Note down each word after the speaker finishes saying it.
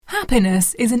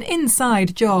Happiness is an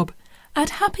inside job. At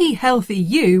Happy Healthy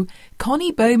You,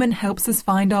 Connie Bowman helps us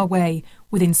find our way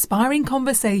with inspiring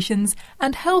conversations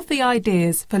and healthy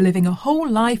ideas for living a whole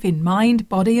life in mind,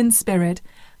 body and spirit.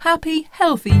 Happy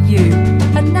Healthy You.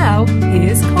 And now,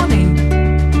 here's Connie.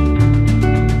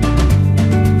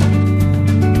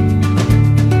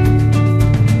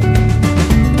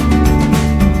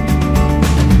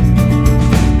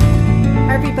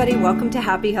 Everybody, welcome to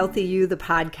Happy Healthy You, the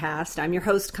podcast. I'm your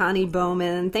host, Connie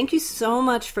Bowman. Thank you so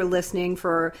much for listening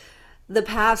for the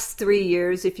past 3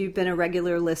 years if you've been a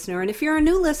regular listener. And if you're a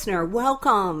new listener,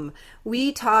 welcome.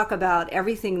 We talk about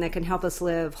everything that can help us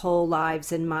live whole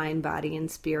lives in mind, body, and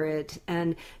spirit.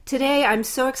 And today I'm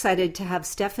so excited to have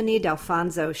Stephanie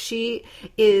D'Alfonso. She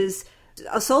is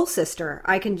a soul sister.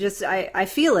 I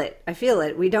feel it. I feel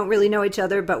it. We don't really know each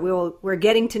other, but we're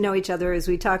getting to know each other as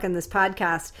we talk in this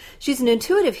podcast. She's an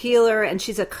intuitive healer and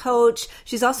she's a coach.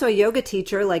 She's also a yoga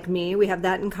teacher like me. We have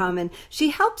that in common. She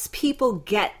helps people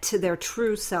get to their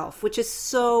true self, which is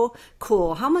so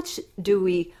cool. How much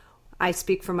I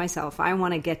speak for myself. I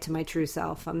want to get to my true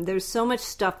self. There's so much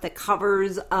stuff that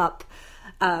covers up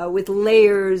with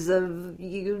layers of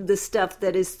the stuff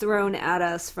that is thrown at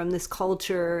us from this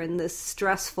culture and this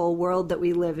stressful world that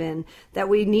we live in, that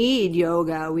we need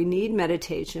yoga, we need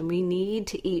meditation, we need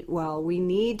to eat well, we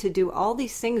need to do all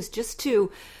these things just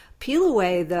to peel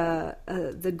away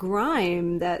the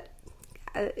grime that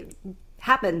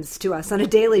happens to us on a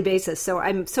daily basis. So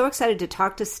I'm so excited to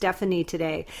talk to Stephanie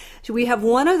today. We have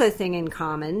one other thing in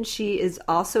common. She is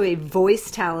also a voice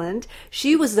talent.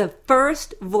 She was the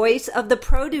first voice of the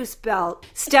produce belt.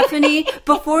 Stephanie,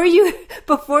 before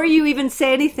you even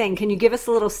say anything, can you give us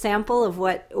a little sample of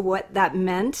what that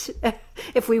meant?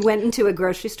 If we went into a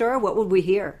grocery store, what would we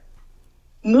hear?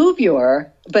 Move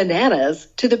your bananas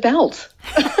to the belt.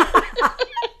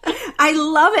 I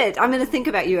love it. I'm going to think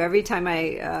about you every time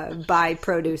I buy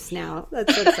produce now.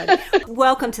 That's so exciting.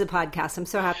 Welcome to the podcast. I'm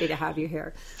so happy to have you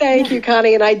here. Thank you,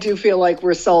 Connie. And I do feel like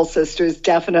we're soul sisters,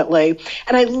 definitely.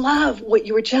 And I love what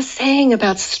you were just saying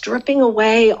about stripping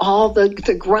away all the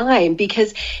grime,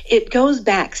 because it goes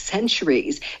back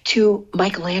centuries to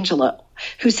Michelangelo,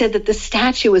 who said that the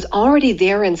statue is already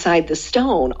there inside the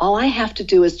stone. All I have to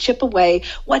do is chip away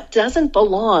what doesn't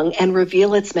belong and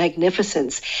reveal its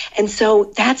magnificence. And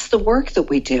so that's the work that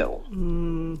we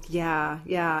do. Yeah.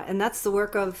 And that's the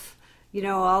work of,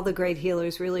 all the great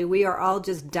healers, really. We are all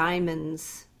just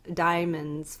diamonds.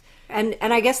 And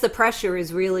I guess the pressure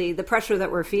that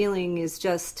we're feeling is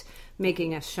just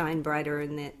making us shine brighter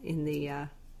in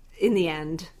the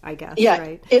end, I guess. Yeah,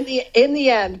 right? in the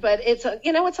end, but it's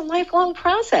a lifelong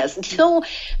process. Until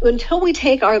we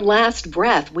take our last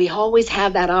breath, we always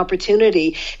have that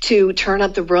opportunity to turn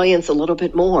up the brilliance a little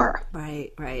bit more.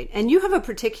 Right. And you have a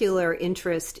particular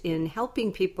interest in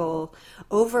helping people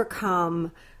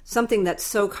overcome something that's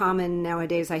so common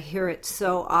nowadays. I hear it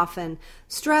so often: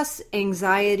 stress,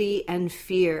 anxiety, and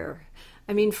fear.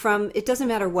 I mean, it doesn't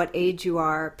matter what age you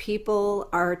are, people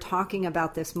are talking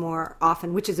about this more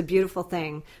often, which is a beautiful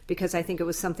thing, because I think it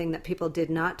was something that people did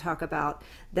not talk about,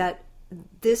 that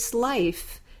this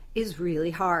life is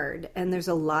really hard and there's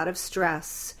a lot of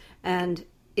stress and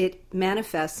it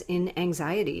manifests in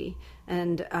anxiety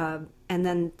and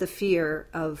then the fear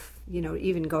of,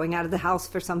 even going out of the house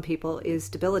for some people is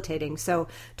debilitating. So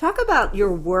talk about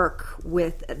your work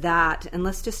with that, and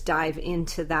let's just dive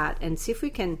into that and see if we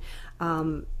can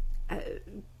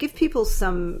give people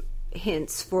some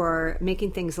hints for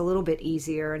making things a little bit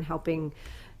easier and helping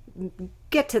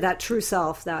get to that true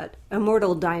self, that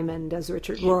immortal diamond, as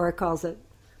Richard Rohr calls it.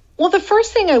 Well, the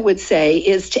first thing I would say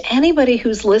is to anybody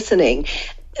who's listening,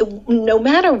 no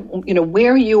matter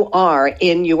where you are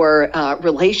in your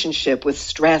relationship with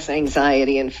stress,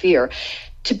 anxiety, and fear,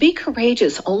 to be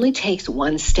courageous only takes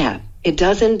one step. It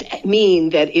doesn't mean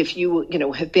that if you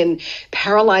have been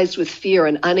paralyzed with fear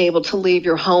and unable to leave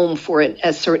your home for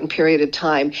a certain period of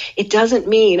time, it doesn't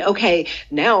mean, okay,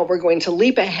 now we're going to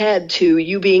leap ahead to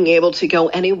you being able to go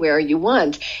anywhere you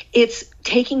want. It's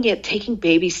taking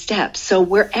baby steps. So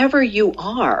wherever you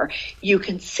are, you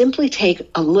can simply take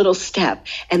a little step.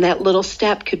 And that little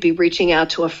step could be reaching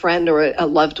out to a friend or a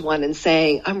loved one and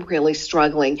saying, I'm really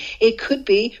struggling. It could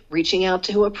be reaching out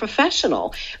to a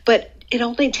professional. But it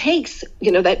only takes,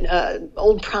 that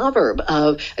old proverb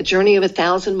of a journey of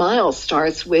 1,000 miles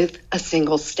starts with a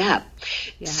single step.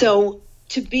 Yeah. So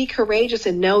to be courageous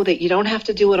and know that you don't have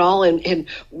to do it all in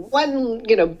one,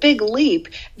 big leap,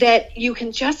 that you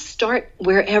can just start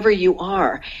wherever you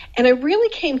are. And I really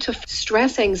came to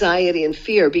stress, anxiety, and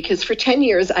fear because for 10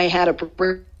 years I had a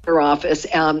office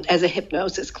as a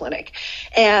hypnosis clinic.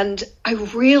 And I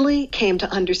really came to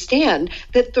understand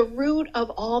that the root of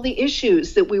all the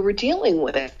issues that we were dealing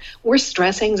with were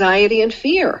stress, anxiety, and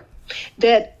fear.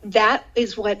 That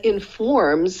is what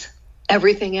informs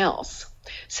everything else.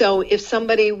 So if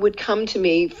somebody would come to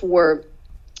me for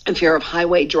a fear of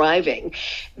highway driving,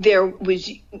 there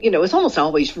was, it's almost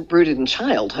always rooted in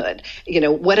childhood.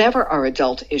 Whatever our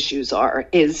adult issues are,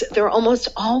 they're almost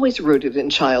always rooted in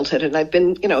childhood. And I've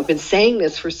been saying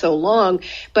this for so long,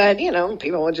 but,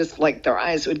 people would just their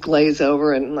eyes would glaze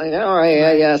over and all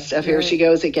right, yeah, Steph, here she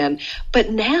goes again. But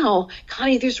now,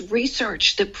 Connie, there's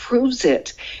research that proves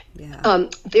it. Yeah.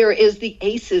 There is the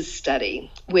ACEs study,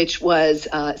 which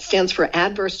stands for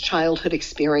Adverse Childhood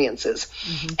Experiences.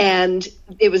 Mm-hmm. And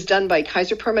it was done by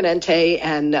Kaiser Permanente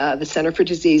and the Center for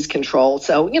Disease Control.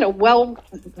 So,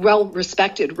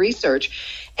 well-respected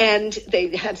research. And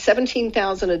they had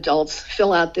 17,000 adults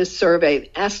fill out this survey,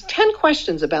 ask 10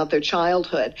 questions about their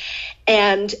childhood.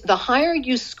 And the higher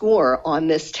you score on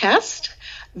this test,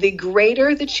 the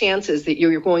greater the chances that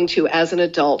you're going to, as an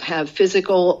adult, have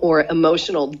physical or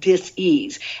emotional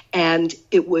dis-ease. And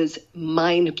it was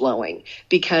mind-blowing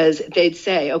because they'd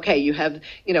say, okay, you have,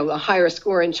 a higher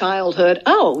score in childhood.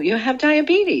 Oh, you have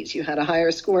diabetes. You had a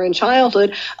higher score in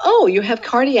childhood. Oh, you have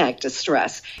cardiac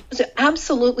distress. It was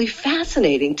absolutely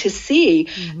fascinating to see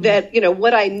that,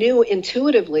 what I knew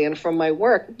intuitively and from my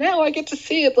work, now I get to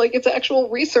see it like it's actual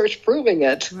research proving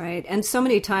it. Right. And so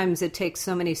many times it takes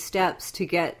so many steps to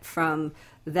get from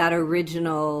that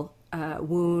original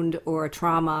wound or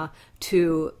trauma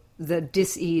to the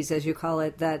dis-ease, as you call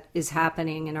it, that is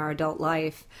happening in our adult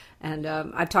life. And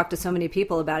I've talked to so many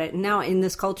people about it. And now in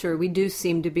this culture, we do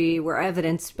seem to we're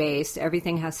evidence-based.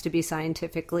 Everything has to be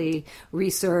scientifically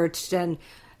researched. And,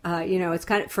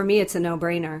 it's for me, it's a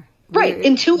no-brainer. Right.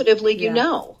 Intuitively, you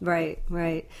know.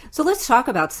 Right. So let's talk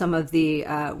about some of the,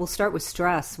 we'll start with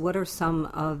stress. What are some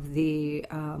of the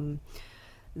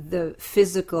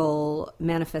physical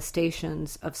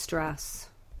manifestations of stress?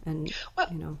 And,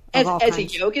 as a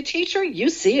yoga teacher,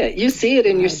 you see it. You see it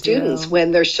in your students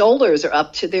when their shoulders are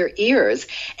up to their ears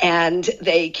and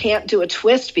they can't do a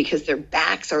twist because their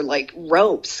backs are like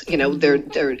ropes.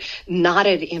 They're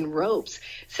knotted in ropes.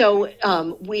 So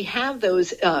we have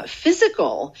those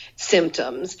physical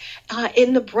symptoms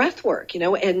in the breath work.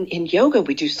 And in yoga,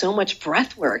 we do so much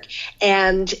breath work.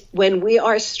 And when we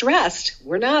are stressed,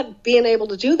 we're not being able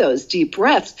to do those deep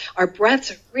breaths. Our breaths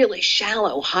are really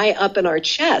shallow, high up in our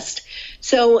chest.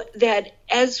 So that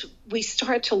as we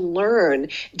start to learn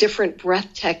different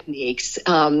breath techniques,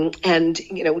 yoga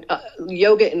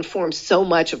informs so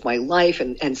much of my life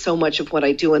and so much of what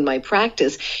I do in my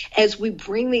practice, as we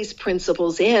bring these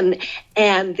principles in.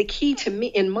 And the key to me,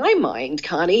 in my mind,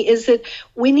 Connie, is that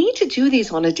we need to do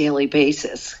these on a daily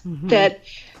basis. Mm-hmm. That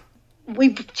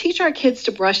we teach our kids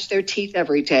to brush their teeth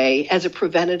every day as a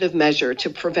preventative measure to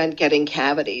prevent getting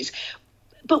cavities.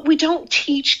 But we don't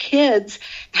teach kids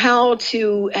how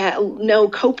to know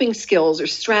coping skills or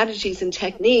strategies and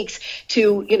techniques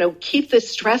to, keep the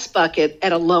stress bucket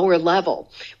at a lower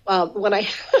level. When I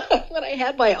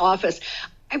had my office,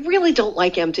 I really don't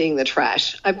like emptying the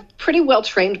trash. I've pretty well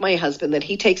trained my husband that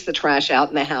he takes the trash out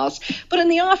in the house. But in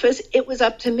the office, it was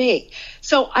up to me.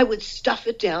 So I would stuff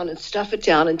it down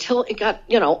until it got,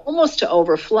 almost to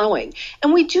overflowing.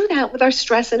 And we do that with our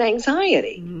stress and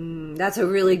anxiety. That's a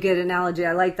really good analogy.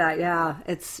 I like that. Yeah.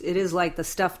 It is like the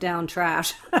stuffed down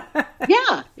trash.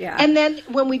 Yeah. And then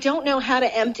when we don't know how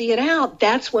to empty it out,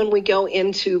 that's when we go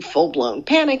into full-blown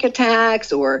panic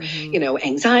attacks or,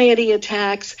 anxiety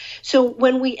attacks. So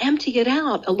when we empty it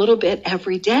out a little bit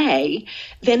every day,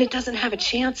 then it doesn't have a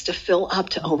chance to fill up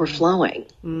to overflowing.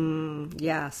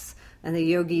 Yes. And the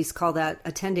yogis call that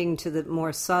attending to the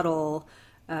more subtle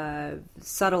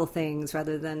things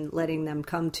rather than letting them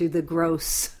come to the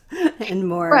gross and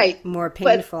more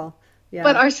painful.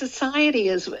 But our society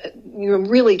is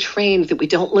really trained that we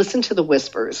don't listen to the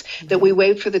whispers, that we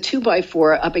wait for the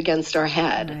 2x4 up against our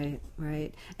head.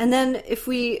 Right. And then if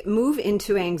we move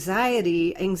into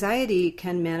anxiety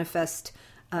can manifest,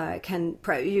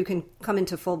 you can come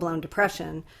into full-blown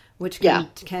depression, which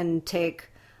can take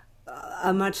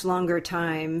a much longer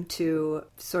time to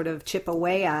sort of chip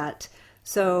away at.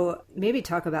 So maybe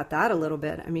talk about that a little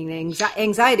bit. I mean,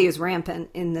 anxiety is rampant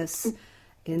in this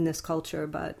culture,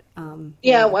 but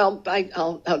well,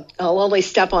 I'll only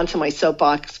step onto my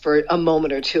soapbox for a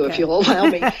moment or two, if you'll allow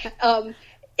me.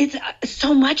 It's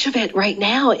so much of it right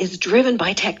now is driven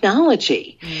by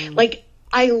technology. Like,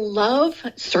 I love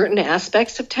certain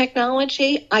aspects of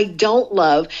technology. I don't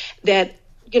love that.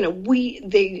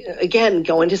 They again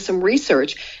go into some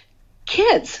research.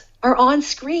 Kids are on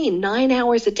screen 9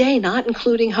 hours a day, not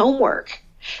including homework.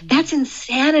 That's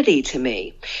insanity to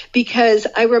me, because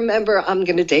I remember, I'm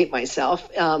going to date myself.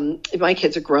 My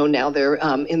kids are grown now. They're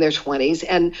in their 20s.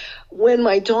 And when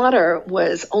my daughter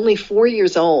was only 4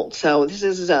 years old, so this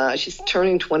is, she's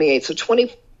turning 28, so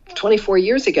 24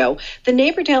 years ago, the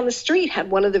neighbor down the street had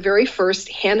one of the very first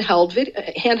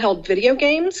handheld video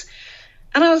games.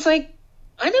 And I was like,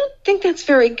 I don't think that's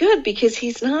very good, because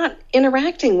he's not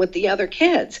interacting with the other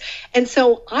kids. And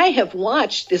so I have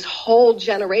watched this whole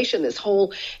generation, this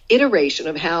whole iteration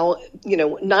of how,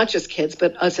 not just kids,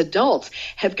 but us adults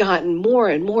have gotten more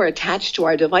and more attached to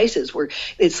our devices.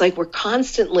 It's like we're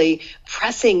constantly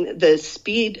pressing the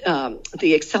speed,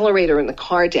 the accelerator in the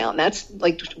car down. That's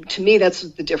like, to me, that's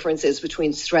what the difference is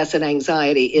between stress and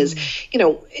anxiety is,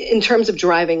 in terms of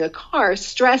driving a car,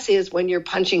 stress is when you're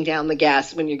punching down the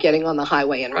gas, when you're getting on the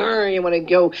highway and you want to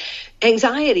go.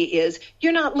 Anxiety is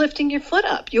you're not lifting your foot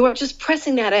up. You are just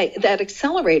pressing that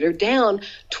accelerator down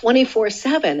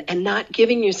 24/7 and not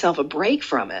giving yourself a break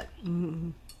from it.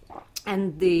 Mm-hmm.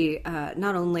 And the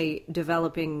not only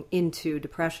developing into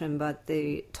depression, but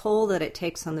the toll that it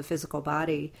takes on the physical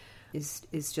body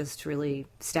is just really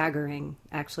staggering,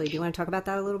 actually. Do you want to talk about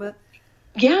that a little bit?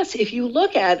 Yes, if you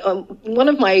look at one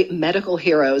of my medical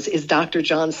heroes is Dr.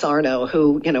 John Sarno,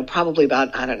 who, probably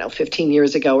about, 15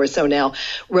 years ago or so now,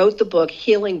 wrote the book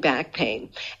Healing Back Pain.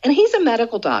 And he's a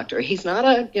medical doctor. He's not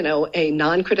a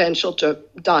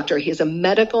non-credentialed doctor. He's a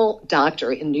medical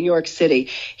doctor in New York City.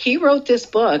 He wrote this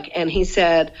book and he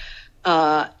said,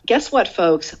 guess what,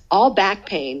 folks? All back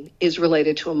pain is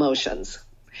related to emotions.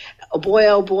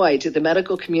 Oh boy, did the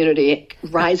medical community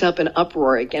rise up in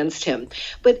uproar against him.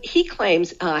 But he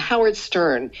claims Howard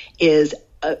Stern is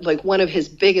like one of his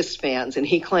biggest fans, and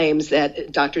he claims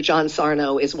that Dr. John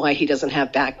Sarno is why he doesn't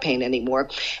have back pain anymore.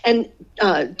 And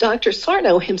Dr.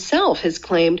 Sarno himself has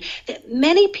claimed that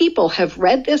many people have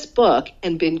read this book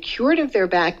and been cured of their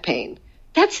back pain.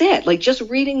 That's it, like just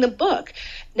reading the book.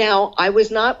 Now, I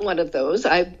was not one of those.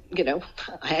 I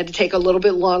had to take a little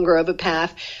bit longer of a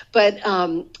path, but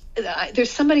there's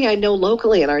somebody I know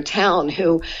locally in our town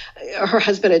who her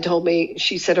husband had told me,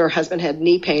 she said her husband had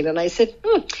knee pain. And I said,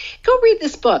 go read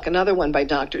this book, another one by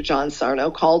Dr. John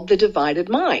Sarno called The Divided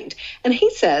Mind. And he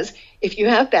says, if you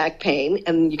have back pain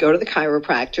and you go to the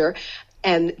chiropractor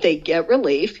and they get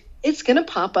relief, it's going to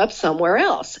pop up somewhere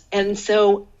else. And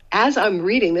so as I'm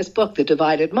reading this book, The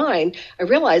Divided Mind, I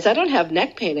realize I don't have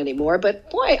neck pain anymore, but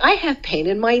boy, I have pain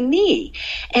in my knee.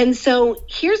 And so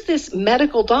here's this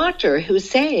medical doctor who's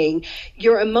saying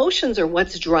your emotions are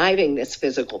what's driving this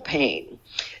physical pain.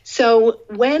 So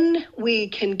when we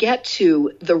can get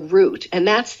to the root, and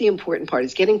that's the important part,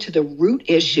 is getting to the root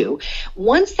issue,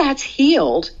 once that's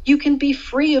healed, you can be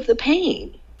free of the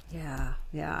pain. Yeah.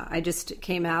 I just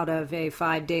came out of a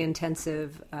 5-day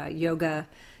intensive yoga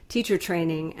teacher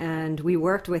training, and we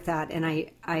worked with that. And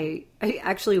I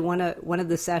actually one of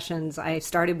the sessions I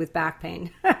started with back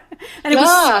pain, and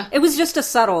it was just a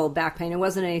subtle back pain. It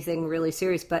wasn't anything really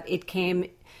serious, but it came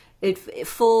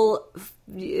full.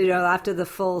 After the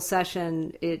full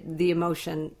session, the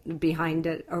emotion behind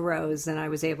it arose, and I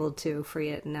was able to free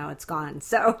it, and now it's gone.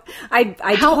 So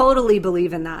I totally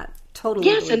believe in that. Totally.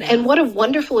 Yes, and what a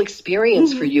wonderful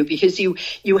experience for you, because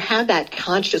you have that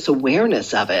conscious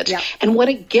awareness of it. Yeah. And what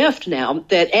a gift now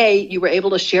that A, you were able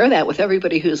to share that with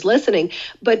everybody who's listening,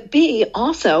 but B,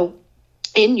 also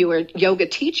in your yoga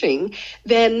teaching,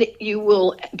 then you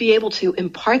will be able to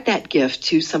impart that gift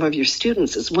to some of your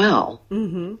students as well.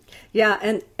 Mm-hmm.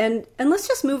 Yeah, and let's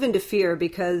just move into fear,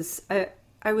 because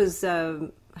I was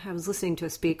listening to a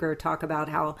speaker talk about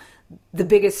how the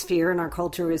biggest fear in our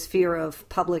culture is fear of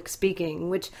public speaking,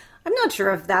 which I'm not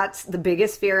sure if that's the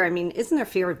biggest fear. I mean, isn't there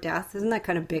fear of death? Isn't that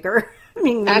kind of bigger? I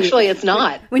mean, actually, it's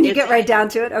not. When you get right down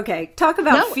to it. Okay, talk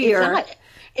about fear. It's not.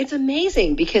 It's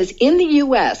amazing, because in the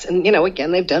U.S., and,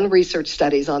 again, they've done research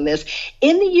studies on this.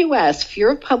 In the U.S., fear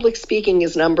of public speaking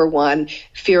is number 1.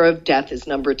 Fear of death is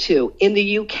number 2. In the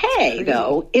U.K.,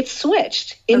 though, it's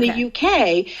switched. In the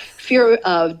U.K., fear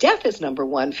of death is number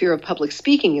 1. Fear of public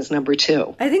speaking is number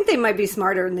 2. I think they might be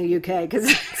smarter in the U.K., because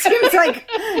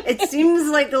it seems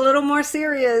like a little more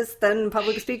serious than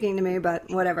public speaking to me, but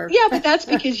whatever. Yeah, but that's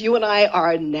because you and I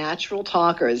are natural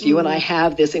talkers. You and I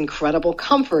have this incredible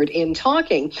comfort in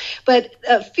talking. But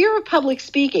fear of public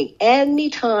speaking,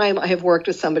 anytime I have worked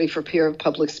with somebody for fear of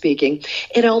public speaking,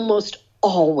 it almost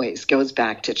always goes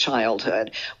back to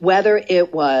childhood, whether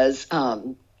it was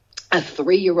a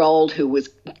 3-year-old who was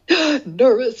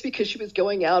nervous because she was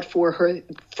going out for her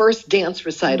first dance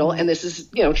recital. And this is,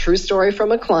 true story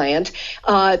from a client,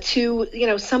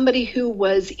 to, somebody who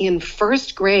was in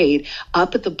first grade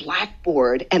up at the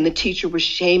blackboard and the teacher was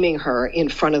shaming her in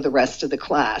front of the rest of the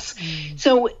class.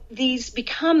 So these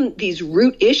become these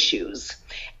root issues.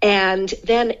 And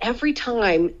then every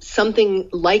time something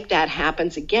like that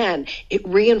happens again, it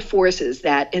reinforces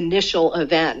that initial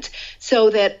event so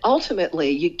that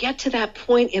ultimately you get to that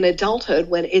point in adulthood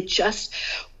when it just,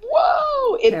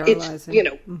 it's,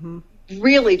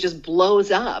 really just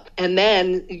blows up. And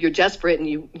then you're desperate and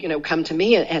you come to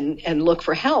me and look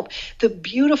for help. The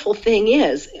beautiful thing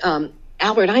is,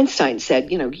 Albert Einstein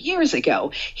said, years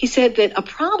ago, he said that a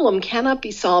problem cannot be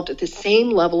solved at the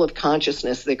same level of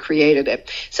consciousness that created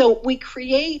it. So we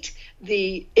create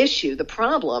the issue, the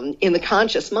problem in the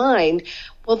conscious mind.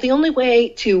 Well, the only way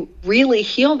to really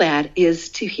heal that is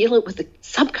to heal it with the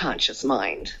subconscious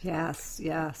mind. Yes.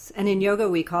 And in yoga,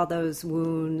 we call those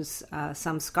wounds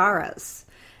samskaras.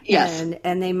 Yes.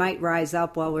 And they might rise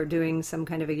up while we're doing some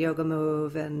kind of a yoga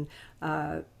move. And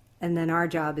then our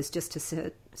job is just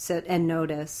to sit and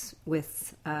notice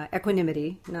with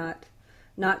equanimity,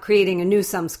 not creating a new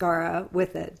samskara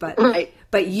with it. But right.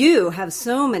 But you have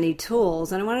so many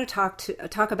tools, and I want to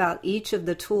talk about each of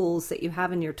the tools that you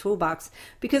have in your toolbox,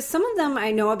 because some of them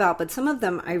I know about, but some of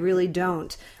them I really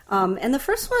don't. And the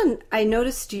first one, I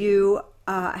noticed you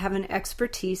have an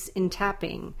expertise in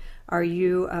tapping. Are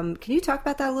you? Can you talk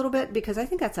about that a little bit? Because I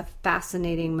think that's a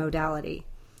fascinating modality.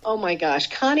 Oh my gosh,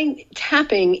 Connie,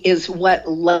 tapping is what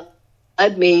led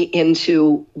me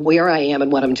into where I am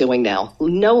and what I'm doing now.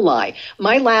 No lie.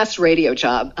 My last radio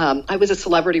job, I was a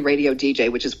celebrity radio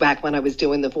DJ, which is back when I was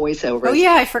doing the voiceovers. Oh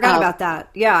yeah, I forgot about that.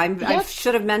 Yeah, yes. I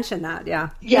should have mentioned that. Yeah.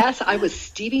 Yes, I was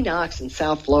Stevie Knox in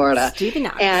South Florida. Stevie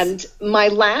Knox. And my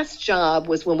last job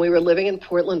was when we were living in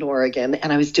Portland, Oregon,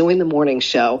 and I was doing the morning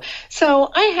show.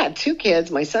 So I had 2 kids.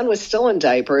 My son was still in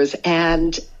diapers,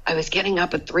 and I was getting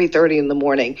up at 3:30 in the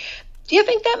morning. Do you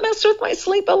think that messed with my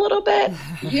sleep a little bit?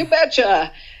 You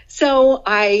betcha. So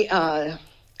I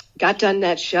got done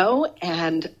that show,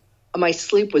 and my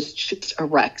sleep was just a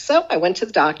wreck. So I went to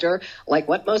the doctor, like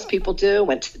what most people do.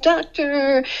 Went to the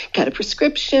doctor, got a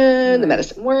prescription. The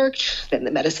medicine worked. Then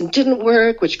the medicine didn't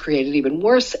work, which created an even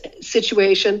worse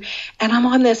situation. And I'm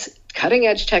on this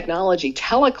cutting-edge technology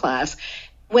teleclass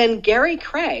when Gary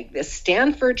Craig, this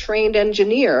Stanford-trained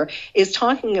engineer, is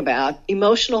talking about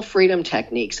emotional freedom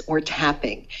techniques or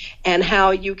tapping and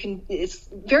how you can, it's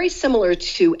very similar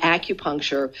to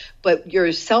acupuncture, but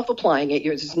you're self-applying it.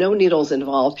 There's no needles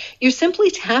involved. You're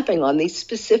simply tapping on these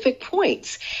specific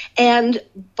points. And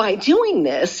by doing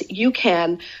this, you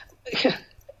can...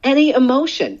 any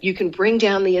emotion, you can bring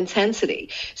down the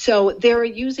intensity. So they're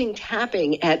using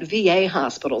tapping at VA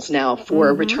hospitals now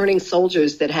for returning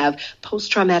soldiers that have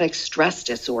post-traumatic stress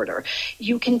disorder.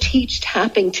 You can teach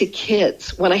tapping to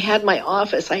kids. When I had my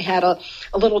office, I had a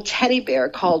little teddy bear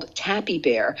called Tappy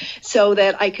Bear so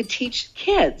that I could teach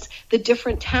kids the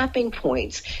different tapping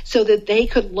points so that they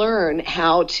could learn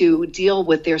how to deal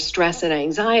with their stress and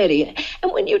anxiety.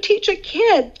 And when you teach a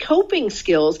kid coping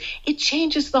skills, it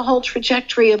changes the whole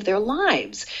trajectory of their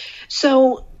lives.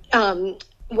 So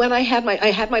when I had my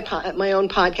own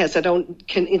podcast,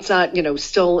 it's not,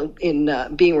 still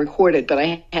in being recorded, but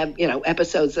I have,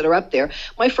 episodes that are up there.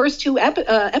 My first 2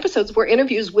 episodes were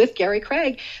interviews with Gary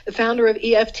Craig, the founder of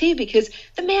EFT, because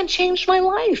the man changed my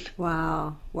life.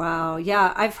 Wow.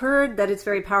 Yeah, I've heard that it's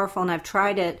very powerful and I've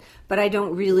tried it, but I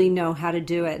don't really know how to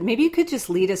do it. Maybe you could just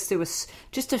lead us through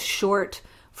just a short,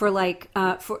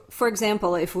 for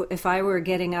example, if I were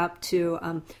getting up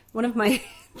to, one of my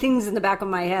things in the back of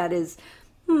my head is,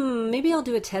 maybe I'll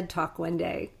do a TED Talk one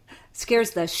day.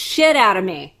 Scares the shit out of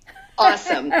me.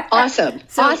 Awesome.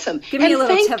 So awesome. Give me a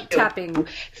little tapping.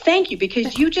 Thank you,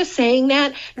 because you just saying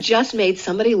that just made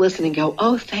somebody listening go,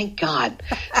 oh, thank God.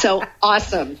 So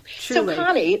awesome. Truly. So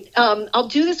Connie, I'll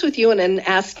do this with you and then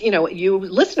ask, you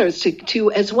listeners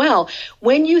to as well.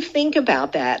 When you think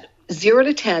about that, 0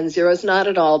 to 10, 0 is not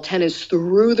at all, 10 is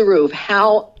through the roof.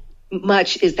 How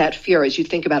much is that fear as you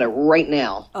think about it right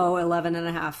now? Oh, 11 and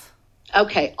a half.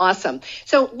 Okay, awesome.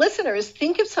 So listeners,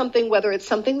 think of something, whether it's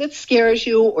something that scares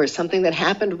you or something that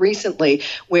happened recently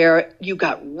where you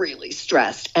got really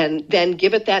stressed, and then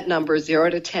give it that number 0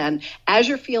 to 10 as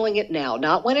you're feeling it now,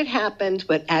 not when it happened,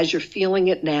 but as you're feeling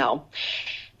it now.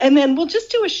 And then we'll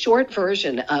just do a short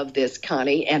version of this,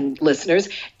 Connie and listeners.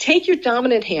 Take your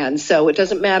dominant hand, so it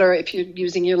doesn't matter if you're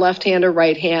using your left hand or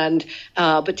right hand,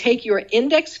 but take your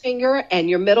index finger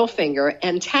and your middle finger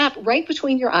and tap right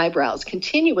between your eyebrows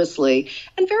continuously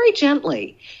and very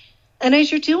gently. And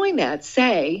as you're doing that,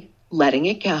 say, letting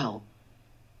it go.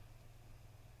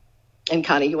 And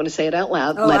Connie, you want to say it out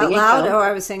loud? Oh, letting out loud? It go. Oh,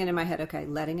 I was saying it in my head. Okay,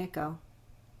 letting it go.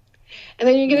 And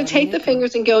then you're going to take the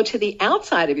fingers and go to the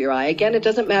outside of your eye. Again, it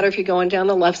doesn't matter if you're going down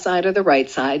the left side or the right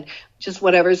side, just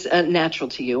whatever's natural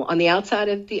to you. On the outside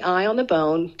of the eye on the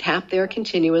bone, tap there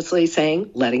continuously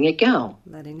saying, letting it go.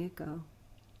 Letting it go.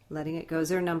 Letting it go. Is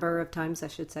there a number of times I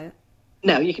should say it?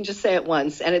 No, you can just say it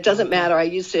once, and it doesn't matter. I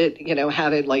used to,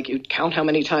 have it like you count how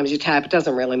many times you tap. It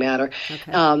doesn't really matter.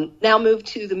 Okay. Now move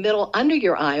to the middle under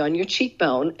your eye on your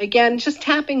cheekbone. Again, just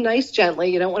tapping nice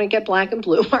gently. You don't want to get black and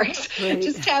blue marks. Right.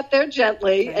 Just tap there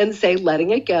gently and say,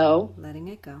 letting it go. Letting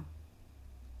it go.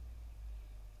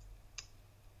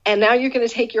 And now you're going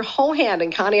to take your whole hand,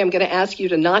 and Connie, I'm going to ask you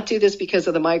to not do this because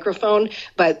of the microphone,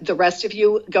 but the rest of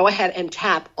you, go ahead and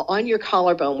tap on your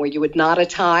collarbone where you would knot a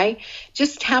tie.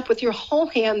 Just tap with your whole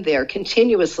hand there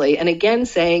continuously, and again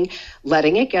saying,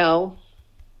 letting it go.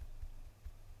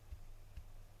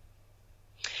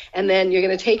 And then you're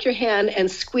going to take your hand and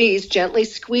gently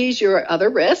squeeze your other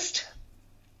wrist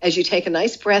as you take a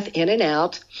nice breath in and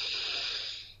out.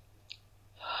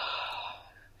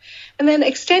 And then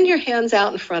extend your hands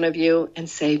out in front of you and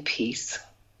say peace.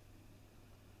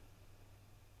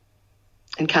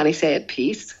 And Connie, say it,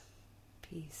 peace.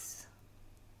 Peace.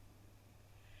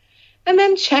 And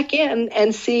then check in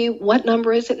and see what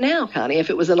number is it now, Connie.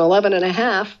 If it was an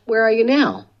 11.5, where are you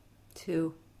now?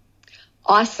 2.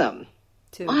 Awesome.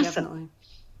 2, awesome. Definitely.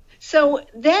 So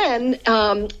then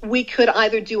we could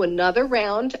either do another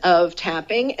round of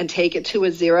tapping and take it to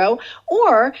a 0,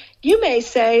 or you may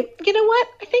say, you know what,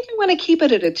 I think I want to keep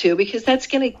it at a 2 because that's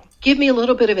going to give me a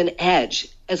little bit of an edge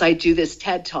as I do this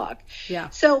TED Talk. Yeah.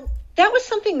 So that was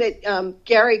something that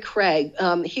Gary Craig,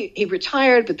 he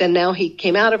retired, but then now he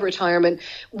came out of retirement.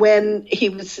 When he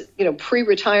was,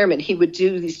 pre-retirement, he would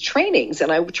do these trainings,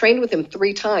 and I trained with him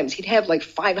 3 times. He'd have like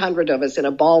 500 of us in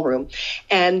a ballroom,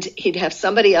 and he'd have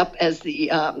somebody up as the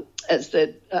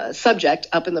subject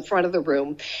up in the front of the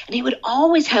room, and he would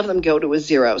always have them go to a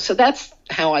 0. So that's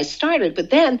how I started. But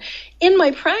then in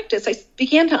my practice, I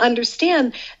began to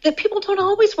understand that people don't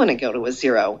always want to go to a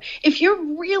 0. If you're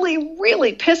really,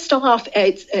 really pissed off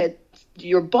at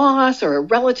your boss or a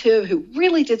relative who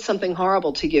really did something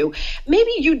horrible to you,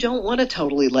 maybe you don't want to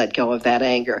totally let go of that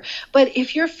anger. But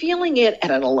if you're feeling it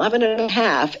at an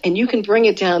 11.5 and you can bring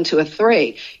it down to a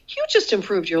 3, you just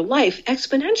improved your life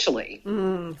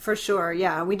exponentially. For sure.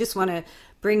 Yeah. We just want to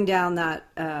bring down that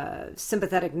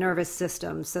sympathetic nervous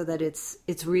system so that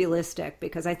it's realistic,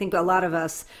 because I think a lot of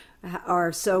us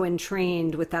are so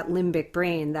entrained with that limbic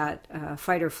brain, that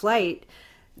fight or flight,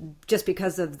 just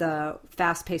because of the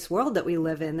fast-paced world that we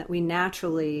live in, that we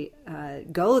naturally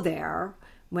go there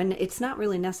when it's not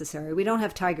really necessary. We don't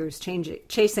have tigers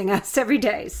chasing us every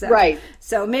day. So, right.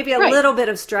 So maybe a little bit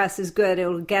of stress is good.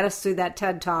 It'll get us through that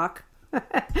TED Talk.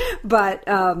 But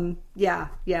yeah.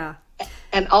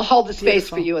 And I'll hold the space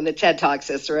for you in the TED Talk,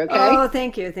 sister, okay? Oh,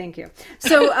 thank you.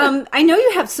 So I know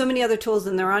you have so many other tools,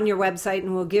 and they're on your website,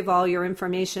 and we'll give all your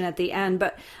information at the end.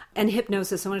 And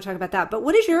hypnosis, I want to talk about that. But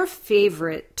what is your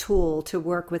favorite tool to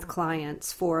work with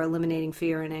clients for eliminating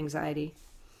fear and anxiety?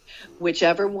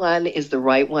 Whichever one is the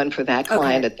right one for that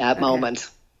client at that moment.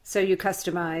 So you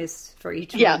customize for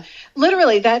each one? Yeah,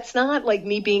 literally, that's not like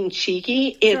me being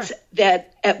cheeky. It's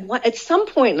that at some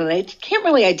point, and I can't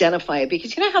really identify it,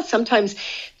 because you know how sometimes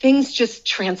things just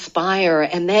transpire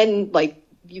and then like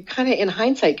you kind of in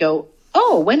hindsight go,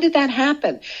 oh, when did that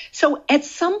happen? So at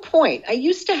some point, I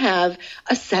used to have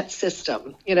a set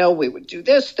system. We would do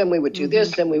this, then we would do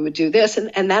this, then we would do this,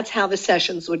 and that's how the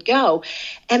sessions would go.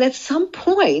 And at some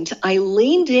point, I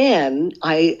leaned in,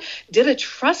 I did a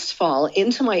trust fall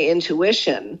into my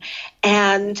intuition,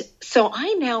 and so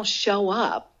I now show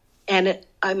up, and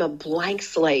I'm a blank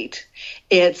slate.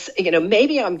 It's,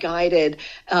 maybe I'm guided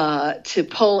to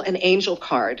pull an angel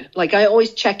card. Like I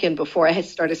always check in before I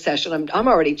start a session. I'm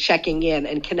already checking in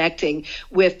and connecting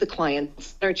with the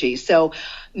client's energy. So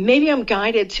maybe I'm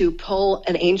guided to pull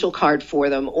an angel card for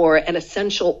them, or an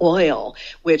essential oil,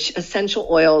 which essential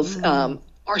oils are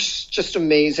just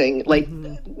amazing, like,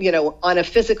 on a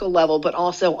physical level, but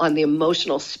also on the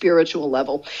emotional, spiritual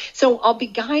level. So I'll be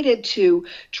guided to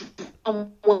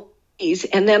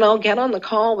and then I'll get on the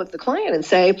call with the client and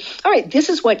say, all right, this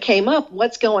is what came up.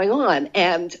 What's going on?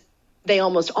 And they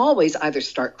almost always either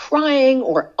start crying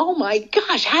or, oh my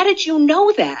gosh, how did you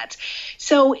know that?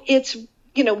 So it's,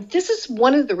 this is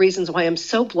one of the reasons why I'm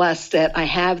so blessed that I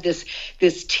have this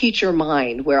teacher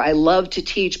mind where I love to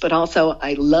teach, but also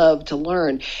I love to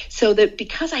learn. So that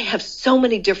because I have so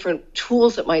many different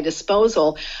tools at my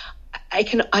disposal,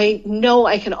 I know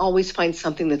I can always find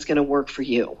something that's going to work for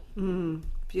you.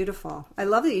 Beautiful. I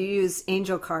love that you use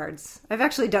angel cards. I've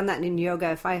actually done that in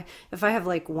yoga. If I have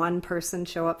like one person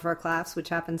show up for a class, which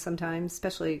happens sometimes,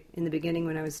 especially in the beginning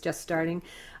when I was just starting,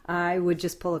 I would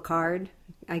just pull a card.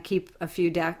 I keep a few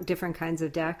different kinds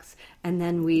of decks, and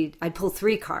then I'd pull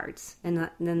 3 cards, and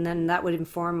then that would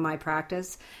inform my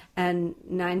practice. And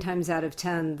 9 times out of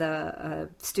 10, the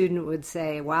student would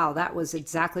say, "Wow, that was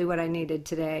exactly what I needed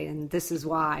today, and this is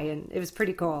why." And it was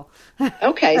pretty cool.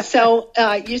 Okay, so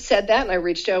you said that, and I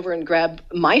reached over and grabbed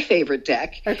my favorite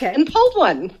deck and pulled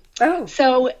one. Oh.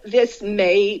 So this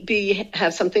may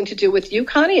have something to do with you,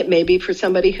 Connie. It may be for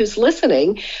somebody who's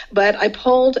listening, but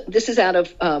this is out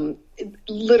of, I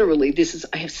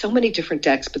have so many different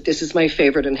decks, but this is my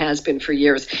favorite and has been for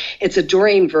years. It's a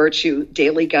Doreen Virtue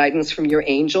Daily Guidance from Your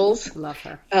Angels. Love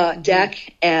her.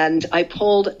 Deck, and I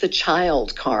pulled the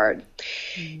Child card.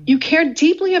 You care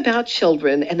deeply about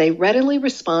children, and they readily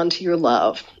respond to your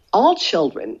love. All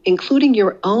children, including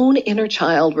your own inner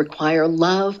child, require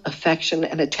love, affection,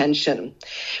 and attention.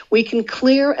 We can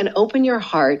clear and open your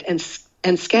heart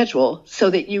and schedule so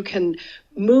that you can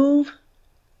move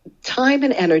time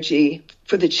and energy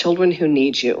for the children who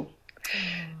need you.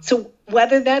 So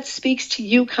whether that speaks to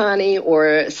you, Connie,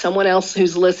 or someone else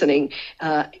who's listening,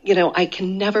 I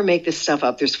can never make this stuff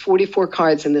up. There's 44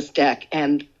 cards in this deck,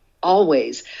 and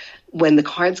always when the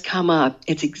cards come up,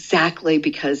 it's exactly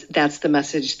because that's the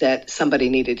message that somebody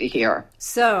needed to hear.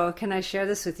 So, can I share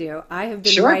this with you? I have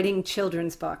been writing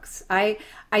children's books. I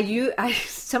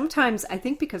sometimes, I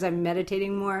think because I'm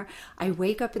meditating more, I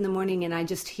wake up in the morning and I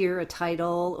just hear a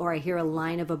title or I hear a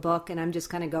line of a book and I'm just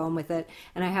kind of going with it.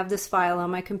 And I have this file on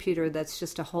my computer that's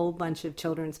just a whole bunch of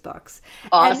children's books.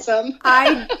 Awesome.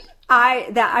 And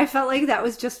I felt like that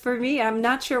was just for me. I'm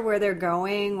not sure where they're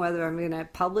going, whether I'm going to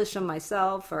publish them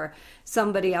myself or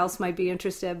somebody else might be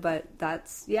interested, but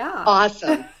that's,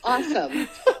 Awesome.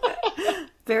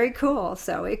 Very cool.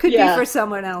 So it could be for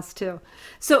someone else too.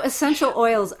 So essential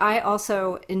oils, I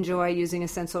also enjoy using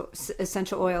essential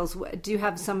oils. Do you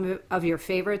have some of your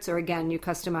favorites, or again, you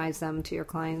customize them to your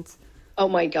clients? Oh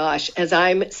my gosh. As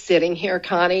I'm sitting here,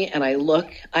 Connie, and I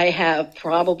look, I have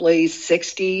probably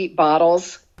 60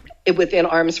 bottles within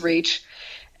arm's reach.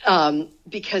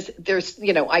 Because there's,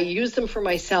 I use them for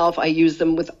myself. I use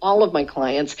them with all of my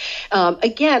clients.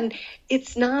 Again,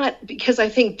 it's not because I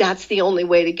think that's the only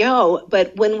way to go,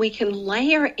 but when we can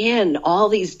layer in all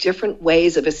these different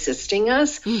ways of assisting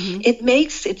us, it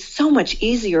makes it so much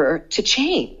easier to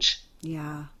change.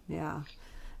 Yeah.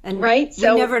 And right?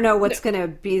 We never know what's going to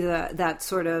be that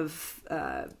sort of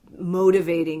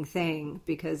motivating thing,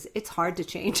 because it's hard to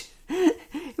change.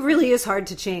 It really is hard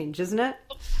to change, isn't it?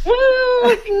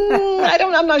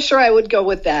 Well, I'm not sure I would go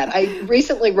with that. I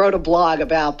recently wrote a blog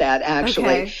about that,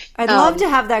 actually. Okay. I'd love to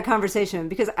have that conversation,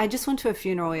 because I just went to a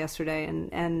funeral yesterday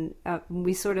and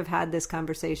we sort of had this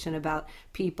conversation about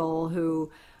people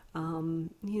who,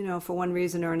 for one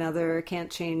reason or another can't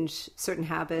change certain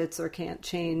habits or can't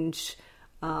change,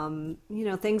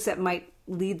 things that might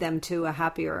lead them to a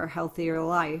happier or healthier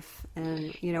life,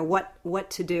 and, what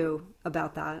to do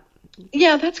about that.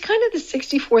 Yeah, that's kind of the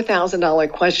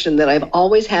 $64,000 question that I've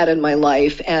always had in my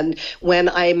life. And when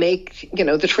I make,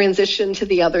 the transition to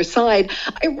the other side,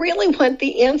 I really want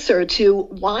the answer to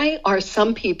why are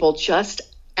some people just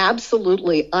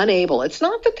absolutely unable. It's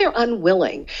not that they're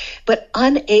unwilling, but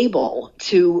unable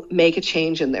to make a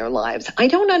change in their lives. I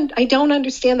don't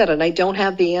understand that, and I don't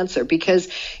have the answer, because,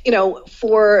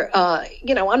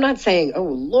 I'm not saying, oh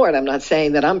Lord, I'm not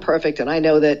saying that I'm perfect and I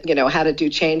know that, how to do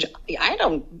change. I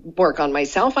don't work on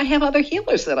myself. I have other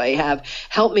healers that I have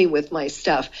help me with my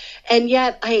stuff. And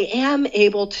yet I am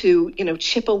able to,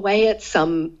 chip away at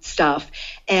some stuff.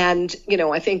 And,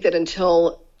 I think that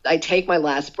until I take my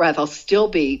last breath, I'll still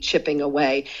be chipping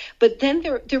away. But then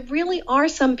there really are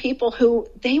some people who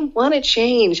they want to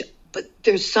change, but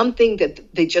there's something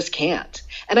that they just can't.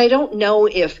 And I don't know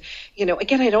if,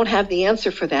 again, I don't have the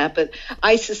answer for that, but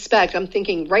I suspect, I'm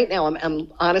thinking right now,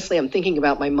 I'm thinking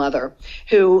about my mother,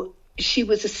 who she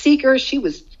was a seeker. She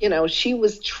was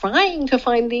trying to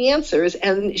find the answers,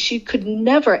 and she could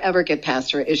never, ever get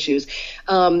past her issues.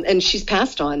 And she's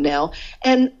passed on now.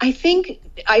 And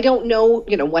I don't know,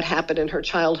 what happened in her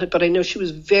childhood, but I know she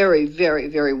was very, very,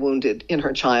 very wounded in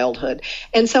her childhood.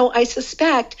 And so I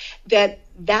suspect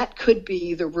that could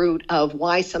be the root of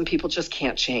why some people just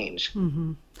can't change.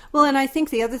 Mm-hmm. Well, and I think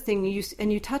the other thing,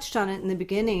 you touched on it in the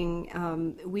beginning,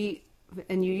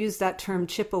 and you used that term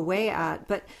chip away at,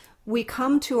 but we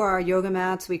come to our yoga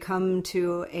mats, we come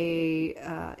to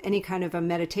any kind of a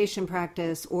meditation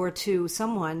practice, or to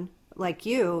someone like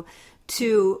you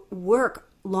to work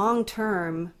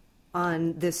long-term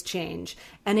on this change.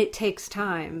 And it takes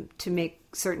time to make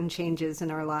certain changes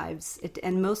in our lives.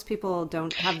 And most people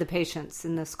don't have the patience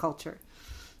in this culture.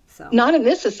 So. Not in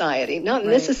this society, not in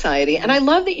this society. And I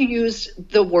love that you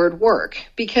used the word work,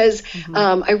 because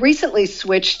I recently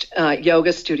switched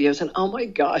yoga studios, and oh my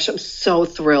gosh, I'm so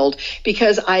thrilled,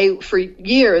 because for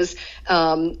years,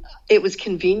 it was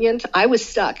convenient. I was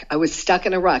stuck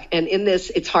in a rut. And in this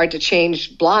It's Hard to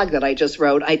Change blog that I just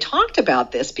wrote, I talked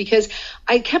about this because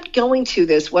I kept going to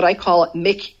this, what I call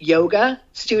Mick Yoga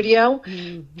studio.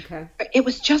 Okay. It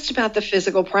was just about the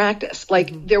physical practice.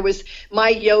 Like there was my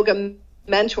yoga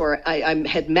mentor, I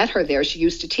had met her there. She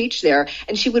used to teach there,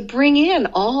 and she would bring in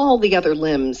all the other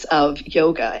limbs of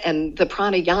yoga and the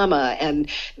pranayama and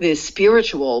the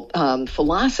spiritual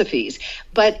philosophies.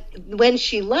 But when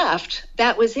she left,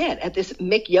 that was it. At this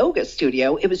Mick Yoga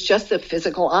studio, it was just the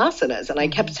physical asanas. And I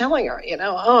kept telling her,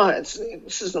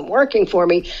 this isn't working for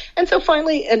me. And so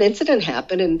finally an incident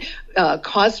happened and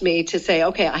caused me to say,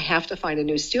 okay, I have to find a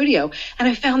new studio. And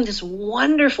I found this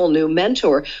wonderful new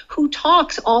mentor who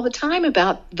talks all the time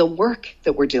about the work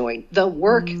that we're doing, that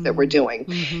we're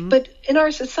doing. But in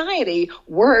our society,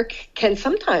 work can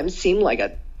sometimes seem like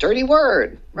a dirty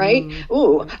word, right?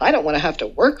 Ooh, I don't want to have to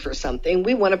work for something.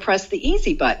 We want to press the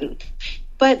easy button.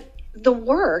 But the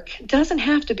work doesn't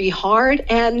have to be hard,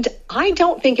 and I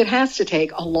don't think it has to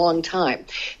take a long time.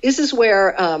 This is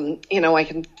where, I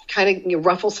can kind of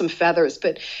ruffle some feathers,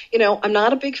 but, I'm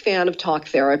not a big fan of talk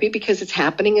therapy because it's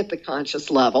happening at the conscious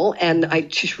level. And I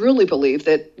truly believe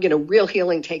that, real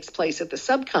healing takes place at the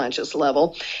subconscious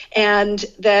level. And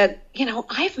that,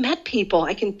 I've met people,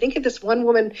 I can think of this one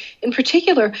woman in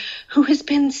particular who has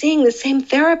been seeing the same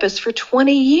therapist for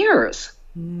 20 years.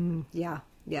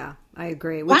 Yeah, I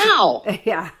agree. Wow.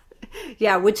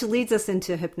 Yeah, which leads us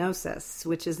into hypnosis,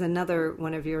 which is another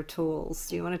one of your tools.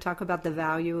 Do you want to talk about the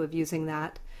value of using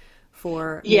that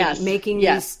for making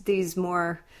these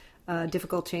more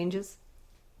difficult changes?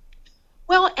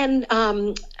 Well, and,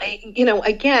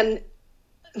 again,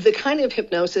 the kind of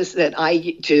hypnosis that I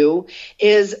do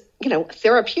is,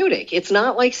 therapeutic. It's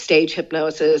not like stage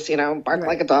hypnosis, bark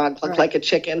like a dog, cluck like a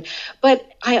chicken. But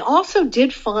I also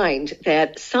did find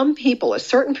that some people, a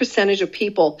certain percentage of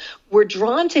people, were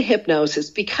drawn to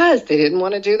hypnosis because they didn't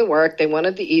want to do the work. They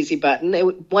wanted the easy button. They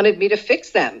wanted me to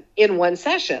fix them in one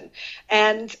session.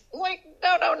 And like,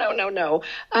 no.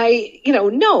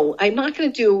 I'm not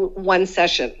going to do one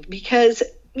session because,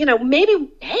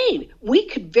 maybe, we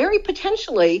could very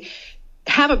potentially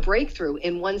have a breakthrough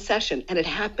in one session, and it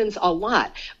happens a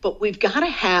lot, but we've got to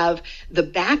have the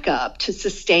backup to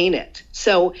sustain it.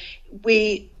 So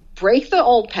we break the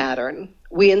old pattern,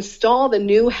 we install the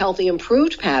new, healthy,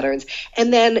 improved patterns,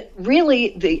 and then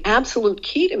really the absolute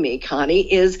key to me,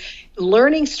 Connie, is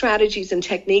learning strategies and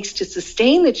techniques to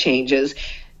sustain the changes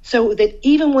so that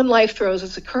even when life throws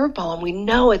us a curveball, and we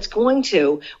know it's going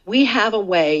to, we have a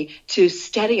way to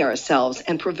steady ourselves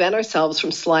and prevent ourselves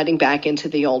from sliding back into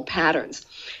the old patterns.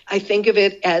 I think of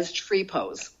it as tree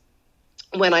pose.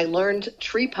 When I learned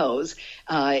tree pose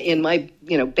in my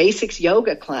basics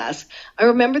yoga class, I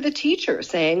remember the teacher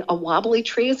saying a wobbly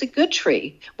tree is a good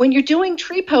tree. When you're doing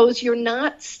tree pose, you're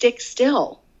not stick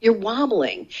still. You're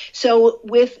wobbling. So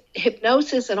with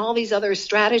hypnosis and all these other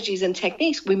strategies and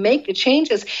techniques, we make the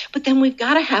changes, but then we've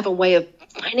got to have a way of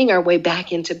finding our way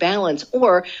back into balance,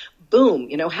 or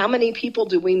boom, how many people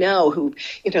do we know who,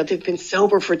 they've been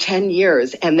sober for 10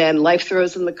 years and then life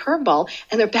throws them the curveball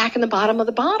and they're back in the bottom of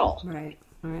the bottle. Right.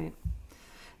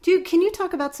 Can you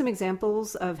talk about some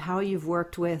examples of how you've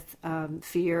worked with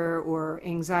fear or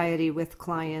anxiety with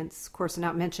clients? Of course,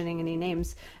 not mentioning any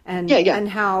names, and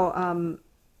how,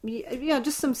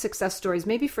 just some success stories,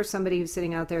 maybe for somebody who's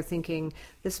sitting out there thinking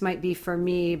this might be for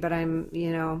me, but I'm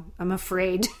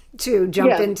afraid to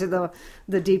jump into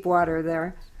the deep water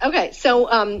there. Okay.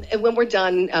 So, when we're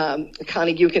done,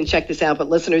 Connie, you can check this out, but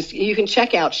listeners, you can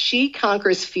check out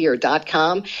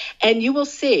sheconquersfear.com and you will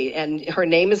see, and her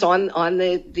name is on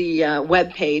the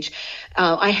web page.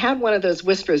 I had one of those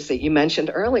whispers that you mentioned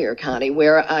earlier, Connie,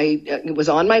 where I was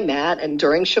on my mat, and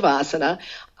during Shavasana,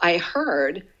 I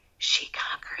heard, "She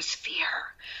conquers fear."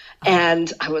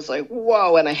 And I was like,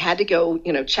 whoa. And I had to go,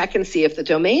 check and see if the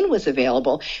domain was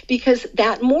available, because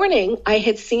that morning I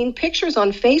had seen pictures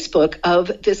on Facebook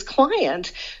of this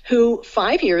client who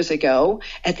 5 years ago,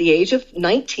 at the age of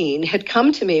 19, had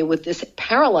come to me with this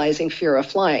paralyzing fear of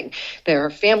flying. Their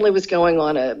family was going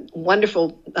on a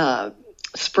wonderful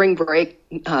spring break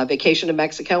vacation to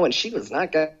Mexico, and she was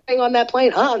not going on that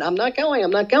plane. I'm not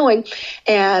going.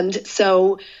 And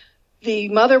so the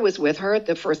mother was with her at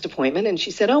the first appointment, and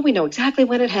she said, "Oh, we know exactly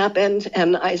when it happened."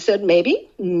 And I said, maybe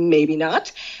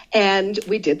not. And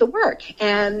we did the work.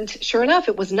 And sure enough,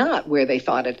 it was not where they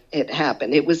thought it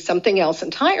happened. It was something else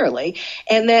entirely.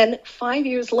 And then 5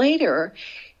 years later,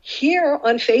 here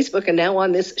on Facebook and now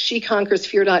on this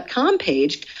SheConquersFear.com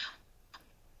page,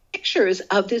 pictures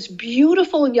of this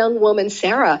beautiful young woman,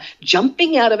 Sarah,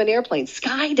 jumping out of an airplane,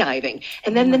 skydiving.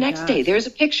 And then the next day, there's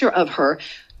a picture of her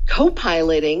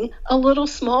co-piloting a little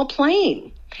small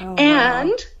plane.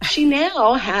 And she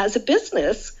now has a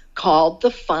business called the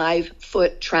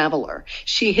 5-Foot Traveler.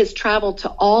 She has traveled to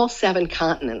all 7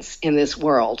 continents in this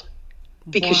world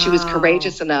because she was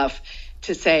courageous enough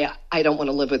to say, I don't want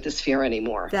to live with this fear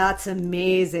anymore. That's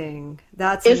amazing.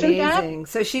 That's Isn't amazing.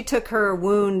 So she took her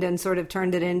wound and sort of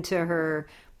turned it into her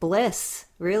bliss,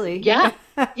 really. Yeah.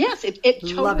 Yes, it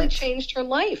totally changed her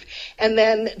life. And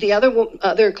then the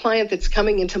other client that's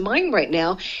coming into mind right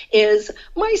now is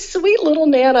my sweet little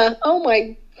Nana. Oh,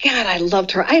 my God, I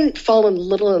loved her. I fall in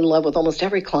love with almost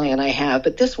every client I have.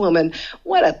 But this woman,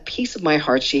 what a piece of my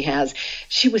heart she has.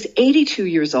 She was 82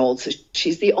 years old. So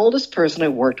she's the oldest person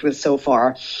I've worked with so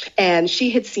far. And she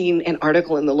had seen an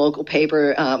article in the local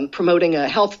paper promoting a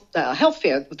health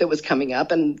fair that was coming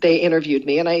up. And they interviewed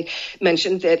me. And I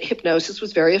mentioned that hypnosis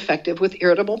was very effective with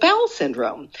irritable bowel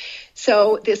syndrome.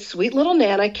 So this sweet little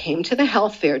Nana came to the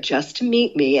health fair just to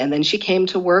meet me. And then she came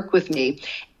to work with me.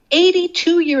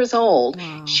 82 years old.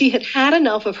 Wow. She had had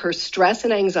enough of her stress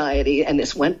and anxiety, and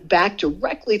this went back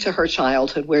directly to her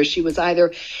childhood, where she was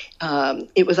either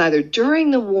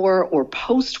during the war or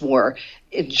post-war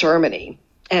in Germany.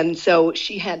 And so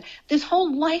she had this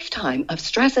whole lifetime of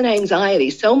stress and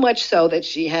anxiety, so much so that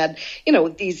she had,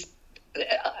 these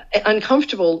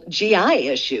uncomfortable GI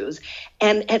issues.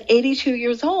 And at 82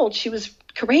 years old, she was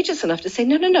courageous enough to say,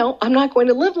 no, I'm not going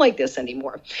to live like this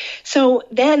anymore. So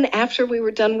then after we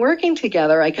were done working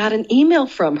together, I got an email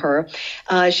from her.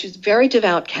 She's very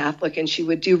devout Catholic, and she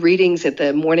would do readings at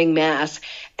the morning mass.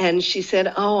 And she said,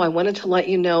 I wanted to let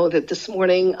you know that this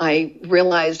morning I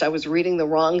realized I was reading the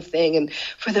wrong thing. And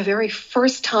for the very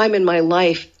first time in my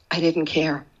life, I didn't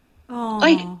care.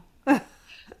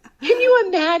 Can you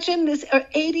imagine this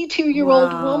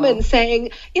 82-year-old woman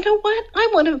saying, "You know what? I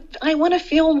want to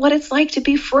feel what it's like to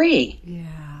be free." Yeah,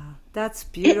 that's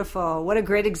beautiful. What a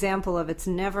great example of it's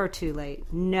never too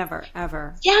late. Never,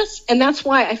 ever. Yes, and that's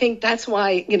why,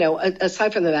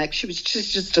 aside from the fact she was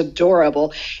just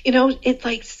adorable, it's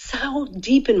like so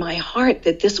deep in my heart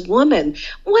that this woman,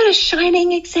 what a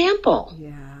shining example.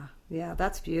 Yeah,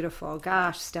 that's beautiful.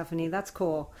 Gosh, Stephanie, that's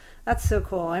cool. That's so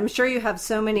cool. I'm sure you have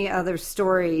so many other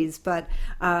stories, but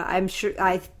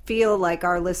I feel like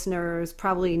our listeners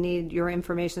probably need your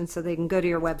information so they can go to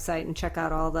your website and check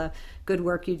out all the good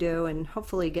work you do and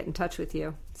hopefully get in touch with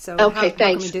you. So okay, how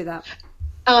can we do that?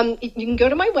 You can go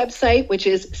to my website, which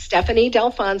is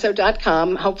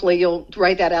StephanieDelfonso.com. Hopefully you'll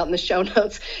write that out in the show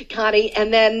notes, Connie.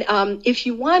 And then if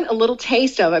you want a little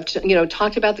taste of, I've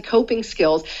talked about the coping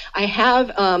skills. I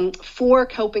have 4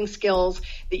 coping skills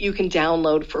that you can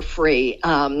download for free.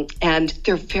 And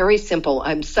they're very simple.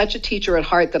 I'm such a teacher at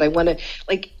heart that I want to,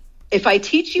 if I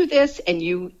teach you this and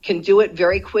you can do it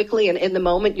very quickly and in the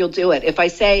moment, you'll do it. If I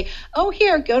say,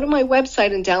 here, go to my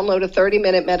website and download a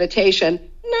 30-minute meditation,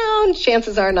 no,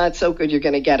 chances are not so good you're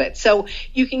going to get it. So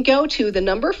you can go to the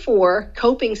number 4,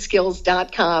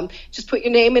 copingskills.com. Just put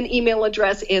your name and email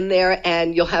address in there,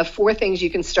 and you'll have 4 things you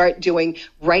can start doing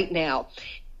right now.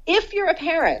 If you're a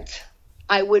parent,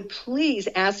 I would please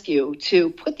ask you to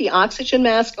put the oxygen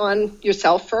mask on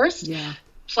yourself first. Yeah.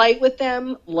 Play with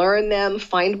them, learn them,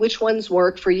 find which ones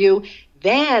work for you.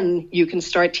 Then you can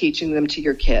start teaching them to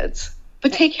your kids.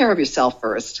 But take care of yourself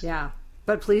first. Yeah.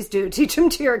 But please do teach them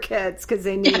to your kids because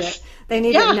they need it. They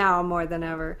need it now more than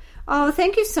ever. Oh,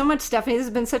 thank you so much, Stephanie. This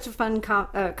has been such a fun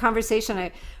conversation.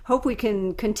 I hope we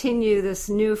can continue this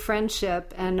new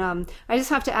friendship. And I just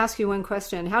have to ask you one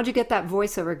question. How'd you get that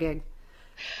voiceover gig?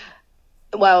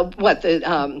 Well,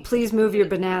 Please move your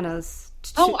bananas.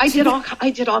 I did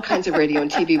all kinds of radio and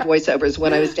TV voiceovers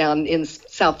when I was down in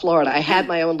South Florida. I had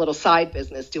my own little side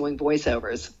business doing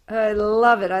voiceovers. I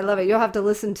love it. You'll have to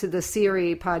listen to the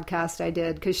Siri podcast I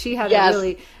did because she had a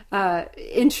really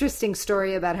interesting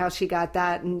story about how she got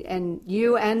that. And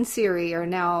you and Siri are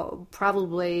now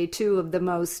probably 2 of the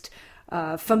most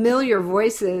familiar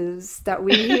voices that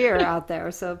we hear out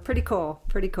there. So pretty cool.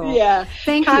 Yeah.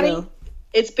 Thank Connie, you.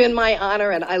 It's been my honor,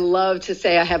 and I love to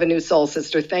say I have a new soul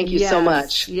sister. Thank you so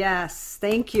much. Yes,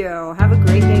 thank you. Have a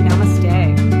great day.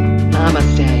 Namaste.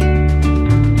 Namaste.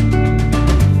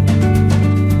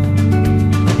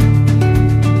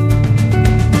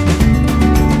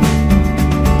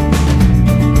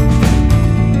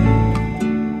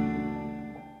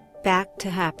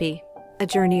 Happy, A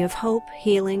Journey of Hope,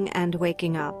 Healing, and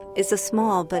Waking Up is a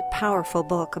small but powerful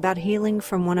book about healing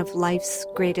from one of life's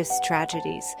greatest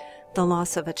tragedies, the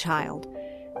loss of a child.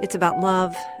 It's about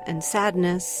love and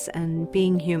sadness and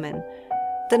being human.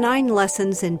 The 9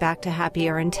 lessons in Back to Happy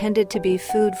are intended to be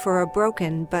food for a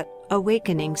broken but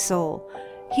awakening soul.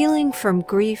 Healing from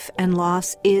grief and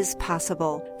loss is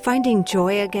possible. Finding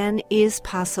joy again is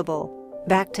possible.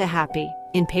 Back to Happy,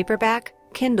 in paperback,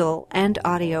 Kindle, and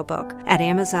audiobook at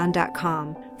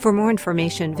Amazon.com. For more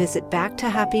information, visit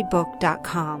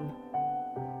backtohappybook.com.